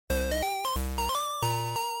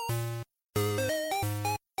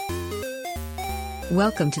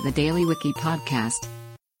Welcome to the Daily Wiki podcast,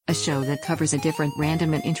 a show that covers a different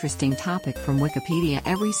random and interesting topic from Wikipedia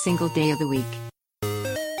every single day of the week.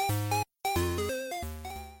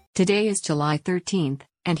 Today is July 13th,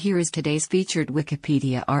 and here is today's featured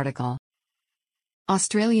Wikipedia article.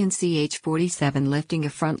 Australian CH-47 lifting a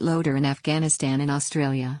front loader in Afghanistan and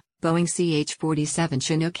Australia. Boeing CH-47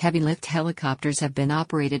 Chinook heavy lift helicopters have been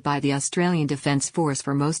operated by the Australian Defence Force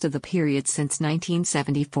for most of the period since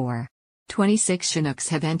 1974. 26 Chinooks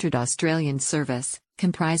have entered Australian service,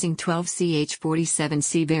 comprising 12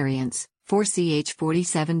 CH-47C variants, 4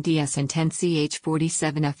 CH-47DS and 10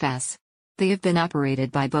 CH-47FS. They have been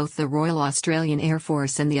operated by both the Royal Australian Air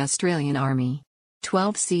Force and the Australian Army.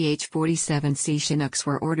 12 CH-47C Chinooks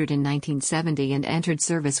were ordered in 1970 and entered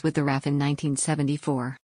service with the RAF in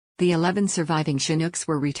 1974. The 11 surviving Chinooks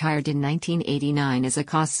were retired in 1989 as a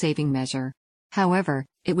cost-saving measure. However,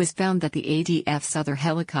 it was found that the ADF's other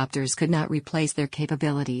helicopters could not replace their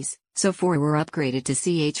capabilities, so 4 were upgraded to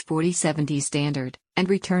CH-47D standard, and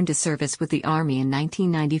returned to service with the Army in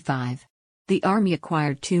 1995. The Army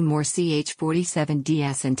acquired 2 more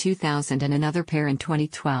CH-47DS in 2000 and another pair in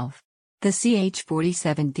 2012. The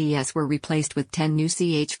CH-47DS were replaced with 10 new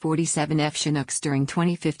CH-47F Chinooks during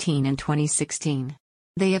 2015 and 2016.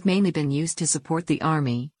 They have mainly been used to support the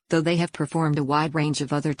Army, though they have performed a wide range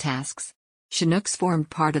of other tasks. Chinooks formed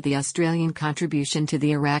part of the Australian contribution to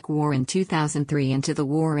the Iraq War in 2003 and to the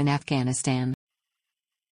war in Afghanistan.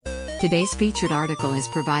 Today's featured article is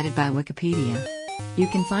provided by Wikipedia. You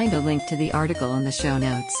can find a link to the article in the show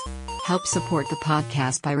notes. Help support the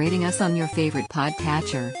podcast by rating us on your favorite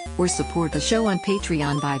podcatcher, or support the show on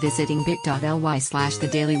Patreon by visiting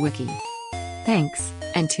bit.ly/thedailywiki. Thanks,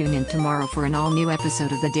 and tune in tomorrow for an all-new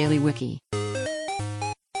episode of the Daily Wiki.